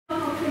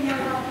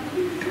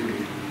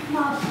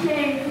ma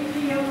senti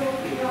Dio lo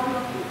chiama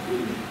così,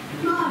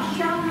 ma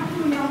sciana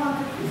tu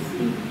chiamata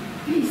così,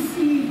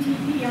 pisiti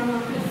chiama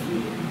così,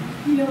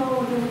 io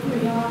lo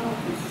chiamo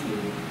così,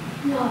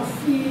 ma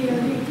sia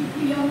di ti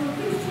chiama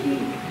così,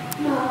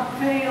 ma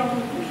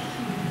chiamo così.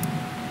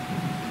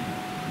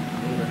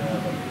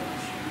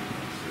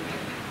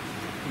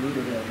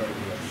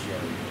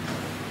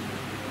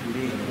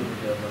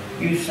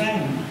 You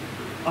sang,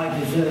 I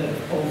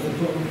deserve all the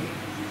glory.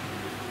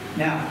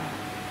 Now,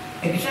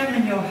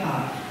 examine your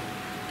heart,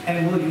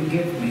 and will you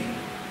give me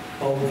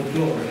all the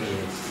glory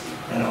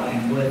that I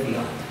am worthy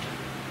of?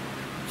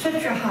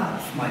 Set your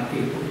hearts, my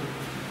people,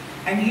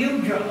 and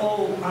yield your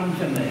all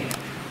unto me.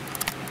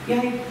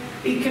 Yea,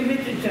 be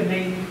committed to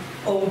me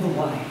all the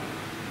way.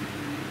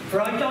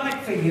 For I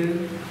died for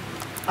you,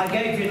 I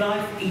gave you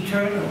life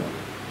eternal.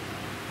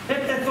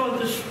 Let therefore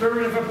the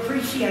spirit of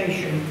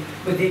appreciation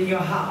within your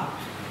heart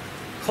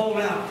call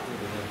out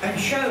and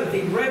show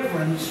the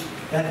reverence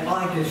that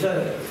I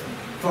deserve,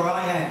 for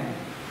I am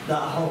the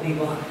Holy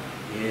One,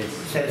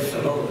 says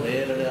the Lord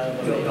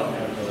your God.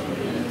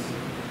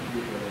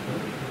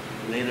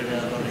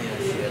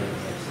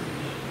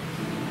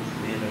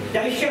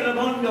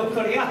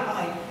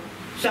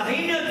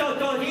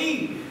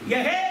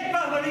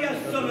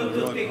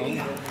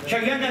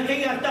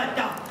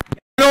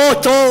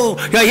 Loto,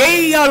 ya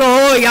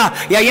loya,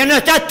 ya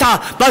tata,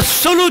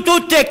 basulu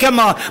tutte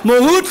kama,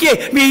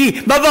 muhuti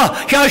mi baba,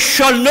 ya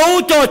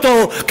shaloto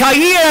to,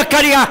 kaia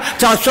karia,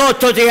 ta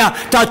soto dia,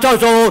 ta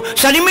toto,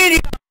 salimini,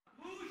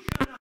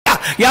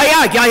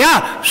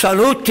 ya,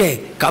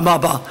 salute,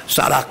 kamaba,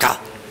 salaka.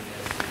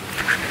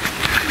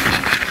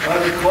 I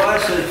require,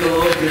 says the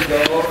Lord your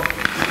God,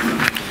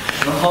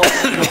 the whole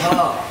of your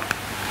heart,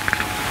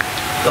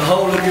 the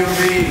whole of your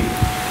being.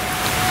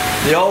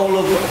 The whole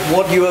of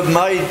what you have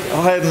made,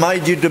 I have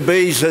made you to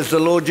be, says the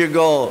Lord your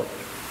God.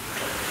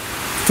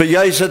 For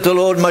yea, said the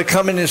Lord, my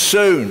coming is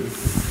soon.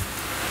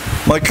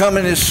 My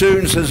coming is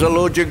soon, says the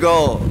Lord your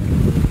God.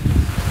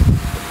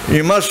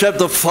 You must have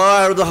the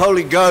fire of the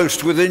Holy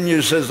Ghost within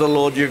you, says the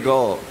Lord your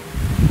God.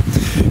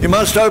 You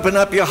must open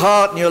up your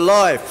heart and your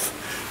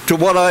life to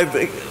what I'm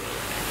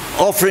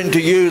offering to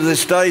you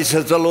this day,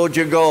 says the Lord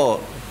your God.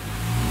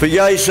 For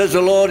yea, says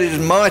the Lord, is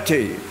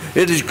mighty,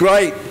 it is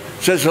great,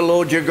 says the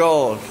Lord your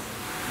God.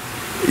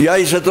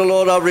 Yea, said the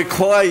Lord, I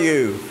require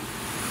you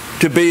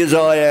to be as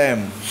I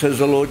am, says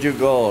the Lord your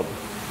God.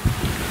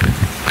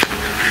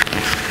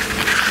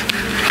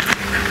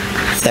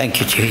 Thank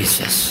you,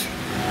 Jesus.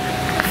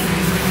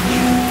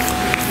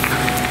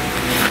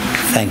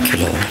 Thank you,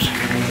 Lord.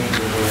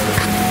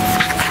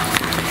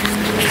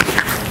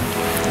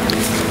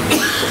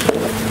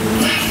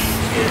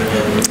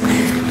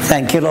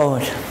 Thank you,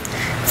 Lord.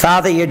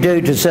 Father, you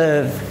do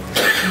deserve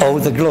all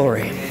the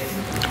glory.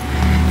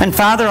 And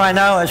Father, I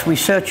know as we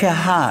search our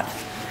heart,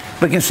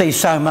 we can see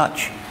so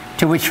much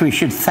to which we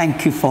should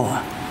thank you for.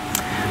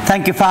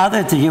 Thank you,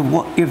 Father, that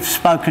you've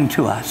spoken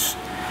to us.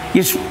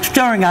 You're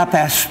stirring up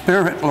our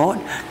spirit, Lord.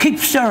 Keep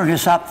stirring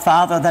us up,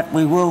 Father, that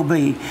we will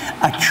be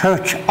a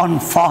church on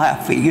fire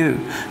for you,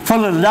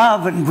 full of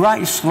love and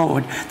grace,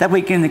 Lord, that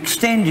we can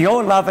extend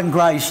your love and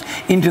grace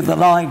into the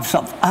lives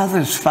of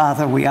others,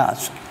 Father, we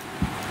ask.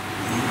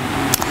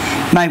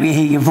 May we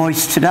hear your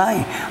voice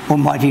today,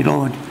 Almighty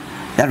Lord,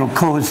 that'll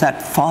cause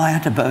that fire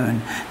to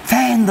burn.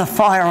 Fan the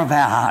fire of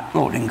our heart,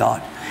 Lord and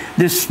God.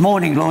 This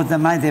morning, Lord,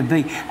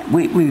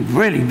 we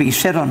really be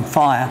set on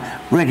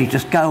fire, ready to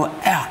go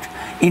out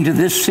into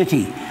this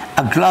city,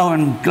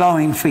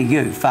 glowing for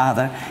you,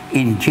 Father,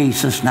 in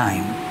Jesus'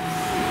 name.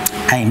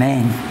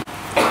 Amen.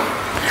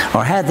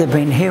 Or had they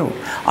been healed?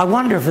 I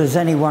wonder if there's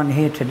anyone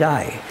here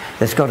today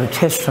that's got a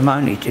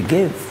testimony to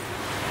give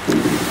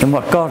in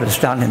what God has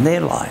done in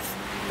their life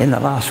in the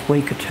last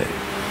week or two.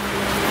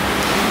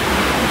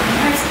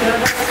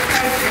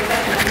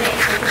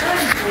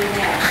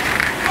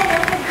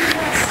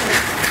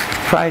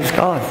 Praise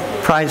God.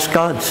 Praise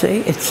God. See,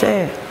 it's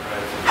there.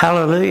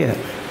 Hallelujah.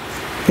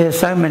 There's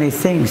so many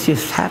things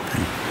just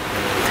happen.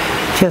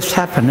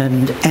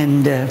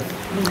 And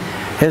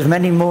there's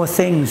many more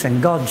things.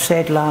 And God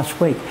said last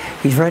week,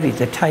 He's ready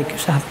to take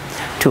us up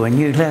to a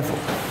new level.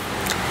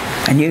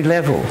 A new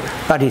level.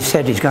 But He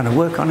said He's going to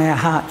work on our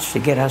hearts to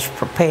get us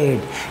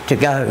prepared to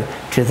go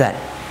to that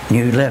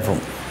new level.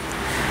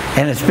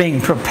 And it's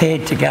being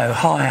prepared to go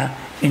higher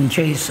in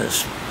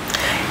Jesus.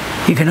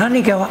 You can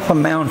only go up a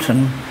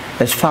mountain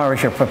as far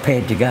as you're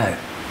prepared to go.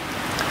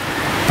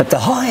 But the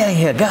higher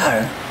you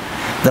go,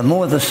 the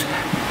more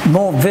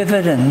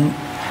vivid and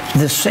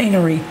the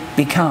scenery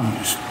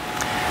becomes.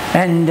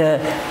 And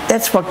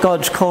that's what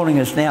God's calling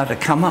us now, to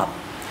come up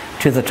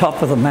to the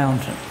top of the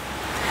mountain.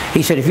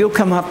 He said, if you'll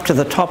come up to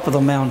the top of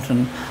the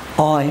mountain,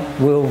 I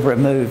will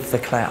remove the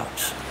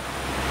clouds.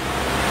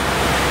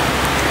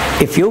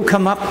 If you'll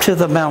come up to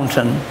the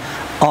mountain,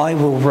 I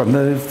will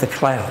remove the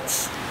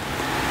clouds.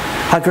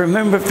 I can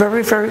remember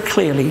very, very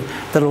clearly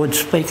the Lord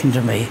speaking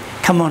to me,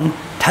 come on,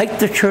 take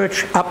the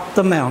church up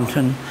the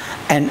mountain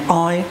and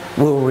I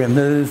will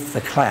remove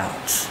the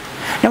clouds.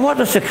 Now what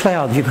is a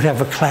cloud? You could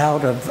have a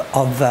cloud of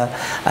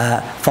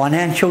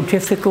financial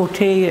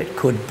difficulty, it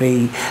could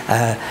be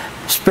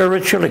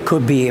spiritual, it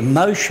could be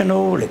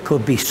emotional, it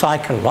could be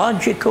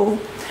psychological,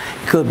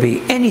 it could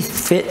be any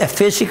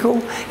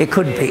physical, it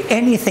could be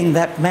anything,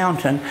 that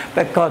mountain.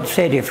 But God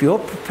said, if you're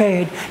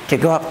prepared to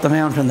go up the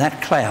mountain,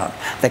 that cloud,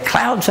 the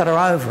clouds that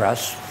are over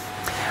us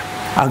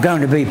are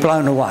going to be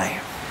blown away.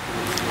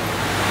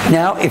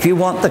 Now, if you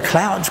want the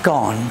clouds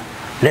gone,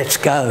 let's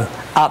go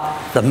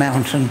up the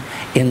mountain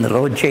in the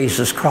Lord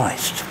Jesus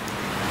Christ.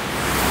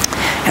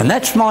 And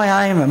that's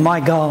my aim and my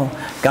goal,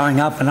 going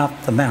up and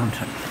up the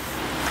mountain.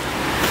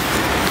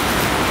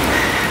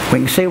 We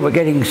can see we're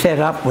getting set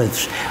up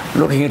with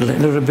looking a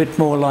little bit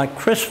more like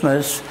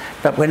Christmas,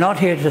 but we're not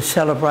here to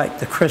celebrate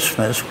the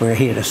Christmas, we're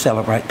here to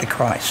celebrate the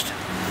Christ.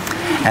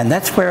 And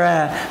that's where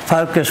our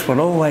focus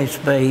will always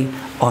be,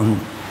 on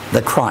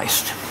the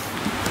Christ.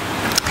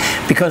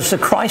 Because the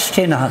Christ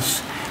in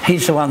us,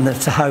 he's the one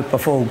that's the hope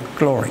of all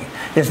glory.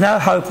 There's no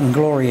hope and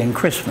glory in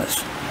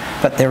Christmas,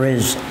 but there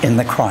is in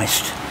the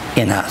Christ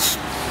in us.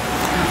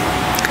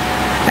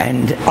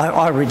 And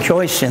I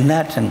rejoice in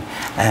that.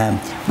 And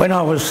when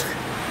I was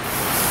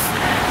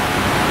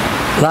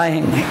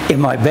laying in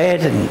my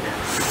bed and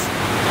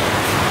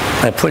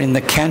putting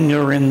the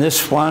cannula in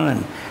this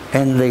one,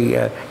 and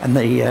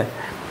the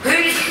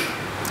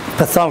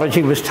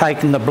pathology was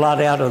taking the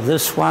blood out of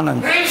this one,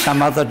 and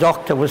some other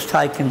doctor was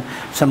taking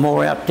some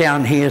more out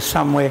down here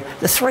somewhere.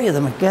 The three of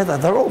them together,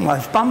 they're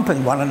almost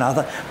bumping one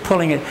another,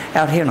 pulling it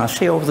out here, and I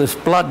see all this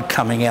blood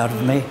coming out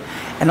of me.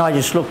 And I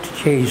just looked at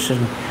Jesus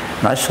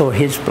and I saw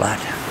his blood.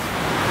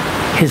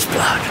 His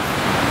blood.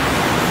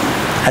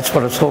 That's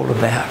what it's all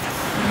about.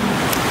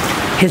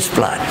 His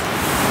blood.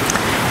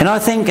 And I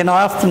think, and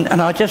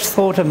I just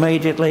thought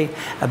immediately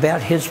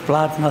about his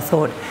blood, and I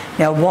thought,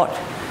 now what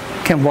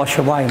can wash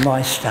away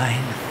my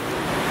stain?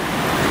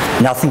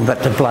 Nothing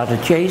but the blood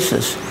of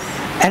Jesus.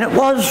 And it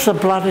was the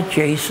blood of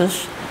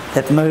Jesus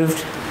that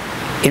moved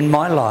in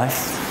my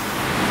life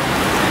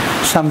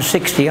some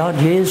 60 odd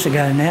years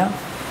ago now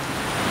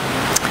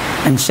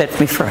and set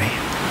me free.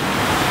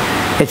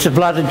 It's the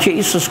blood of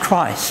Jesus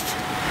Christ.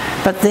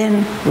 But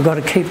then we've got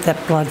to keep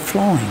that blood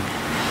flowing.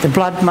 The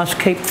blood must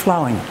keep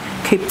flowing,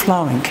 keep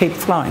flowing, keep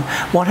flowing.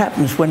 What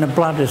happens when the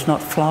blood is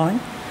not flowing?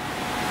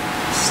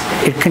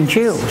 It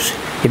congeals.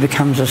 It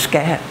becomes a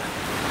scab.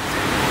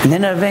 And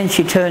then it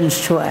eventually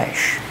turns to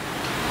ash.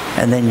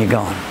 And then you're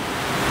gone.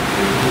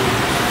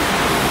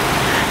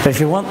 But if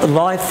you want the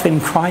life in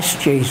Christ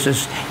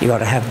Jesus, you've got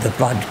to have the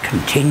blood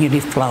continually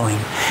flowing.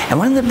 And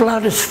when the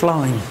blood is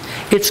flowing,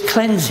 it's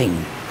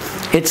cleansing.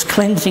 It's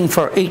cleansing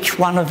for each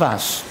one of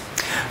us.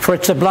 For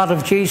it's the blood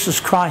of Jesus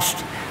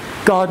Christ,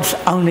 God's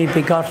only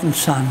begotten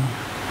Son,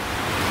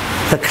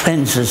 that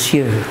cleanses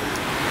you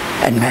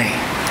and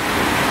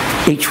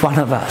me, each one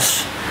of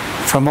us,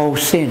 from all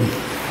sin.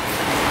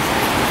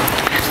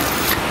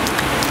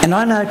 And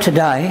I know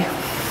today,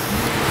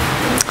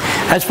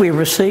 as we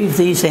receive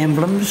these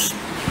emblems,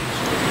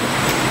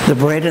 the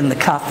bread and the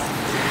cup,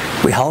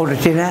 we hold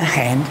it in our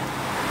hand.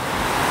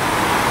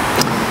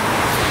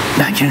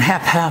 Imagine how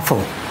powerful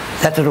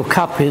that little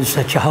cup is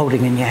that you're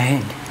holding in your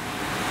hand.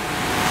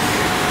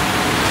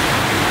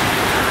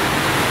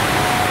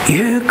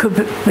 You could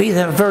be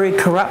a very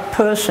corrupt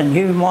person.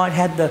 You might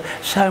have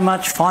so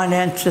much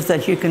finances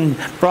that you can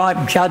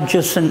bribe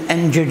judges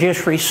and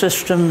judiciary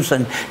systems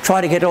and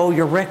try to get all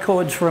your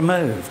records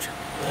removed.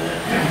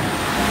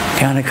 It's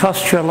going to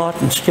cost you a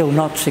lot and still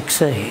not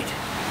succeed.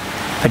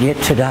 But yet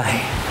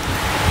today,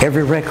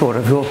 every record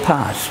of your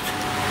past,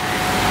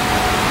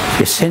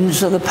 your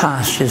sins of the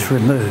past is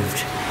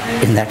removed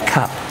in that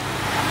cup,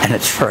 and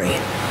it's free.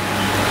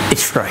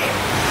 It's free.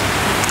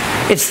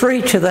 It's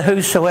free to the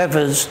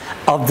whosoevers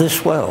of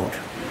this world.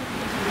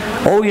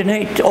 All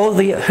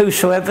the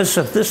whosoevers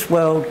of this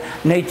world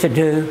need to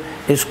do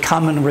is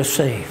come and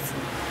receive.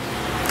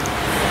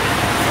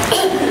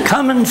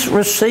 Come and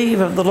receive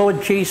of the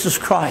Lord Jesus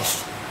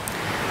Christ.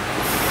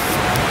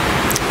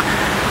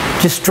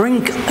 Just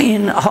drink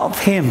in of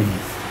him.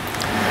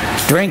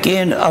 Drink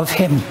in of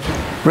him.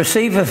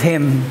 Receive of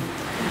him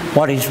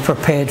what he's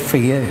prepared for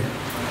you.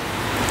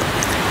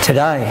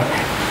 Today,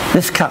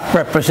 this cup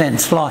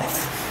represents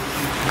life.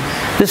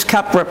 This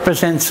cup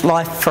represents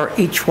life for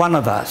each one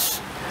of us.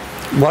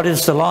 What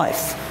is the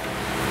life?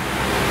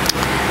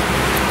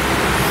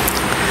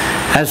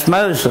 As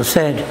Moses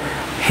said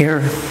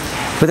here,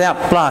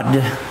 without blood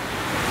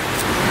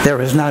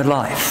there is no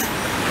life,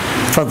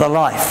 for the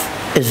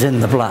life is in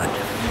the blood.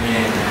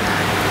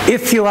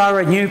 If you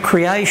are a new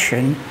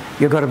creation,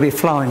 you've got to be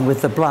flowing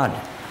with the blood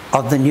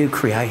of the new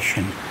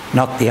creation,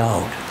 not the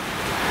old.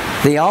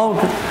 The old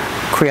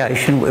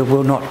creation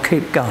will not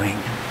keep going.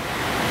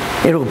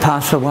 It'll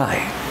pass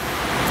away.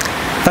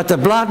 But the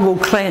blood will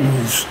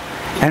cleanse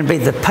and be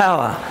the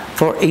power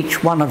for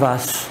each one of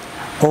us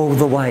all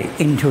the way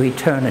into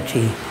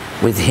eternity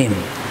with him.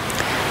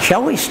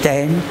 Shall we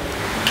stand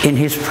in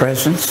his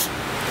presence?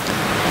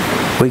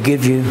 We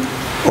give you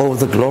all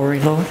the glory,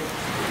 Lord.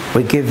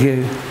 We give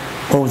you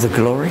all the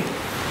glory.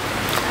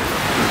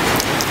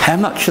 How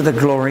much of the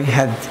glory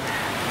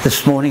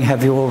this morning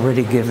have you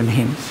already given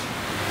him?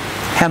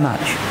 How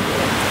much?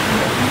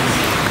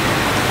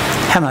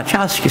 How much?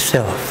 Ask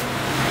yourself.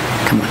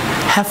 Come on.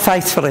 How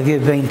faithful have you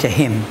been to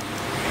him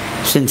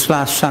since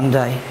last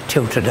Sunday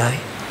till today?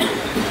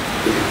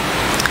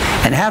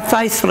 And how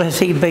faithful has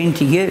he been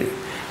to you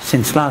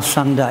since last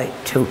Sunday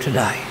till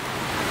today?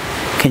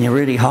 Can you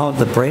really hold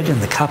the bread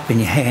and the cup in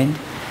your hand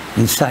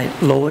and say,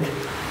 Lord,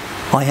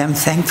 I am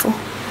thankful.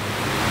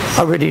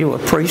 I really do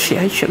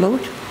appreciate you,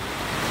 Lord.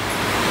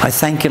 I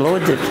thank you,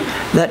 Lord,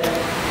 that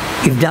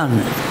you've done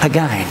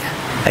again,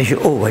 as you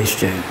always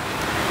do,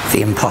 the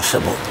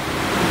impossible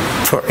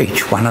for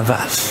each one of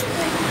us.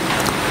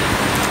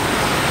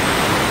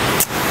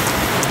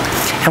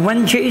 And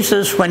when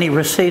Jesus, when he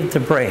received the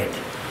bread,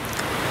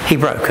 he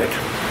broke it.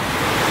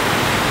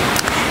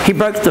 He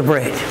broke the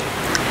bread.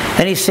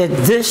 And he said,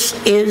 this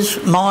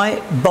is my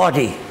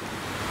body,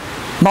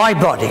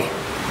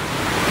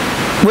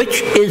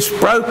 which is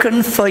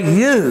broken for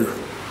you,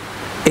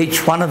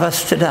 each one of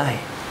us today.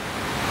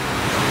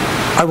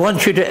 I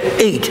want you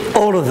to eat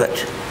all of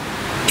it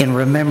in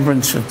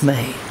remembrance of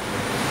me.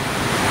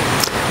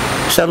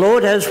 So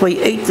Lord, as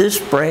we eat this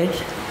bread,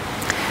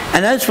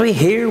 and as we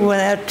hear with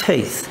our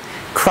teeth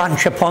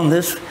crunch upon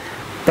this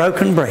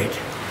broken bread,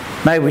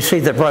 may we see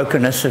the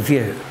brokenness of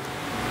you.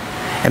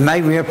 And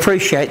may we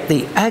appreciate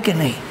the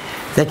agony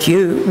that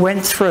you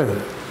went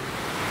through,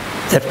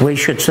 that we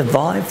should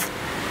survive,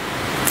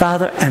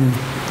 Father,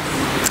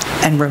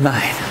 and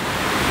remain,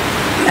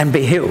 and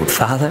be healed,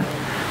 Father.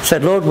 So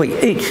Lord, we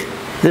eat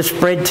this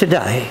bread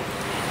today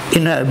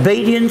in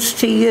obedience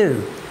to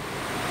you.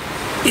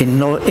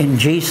 In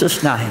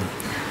Jesus' name,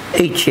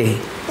 eat ye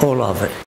all of it.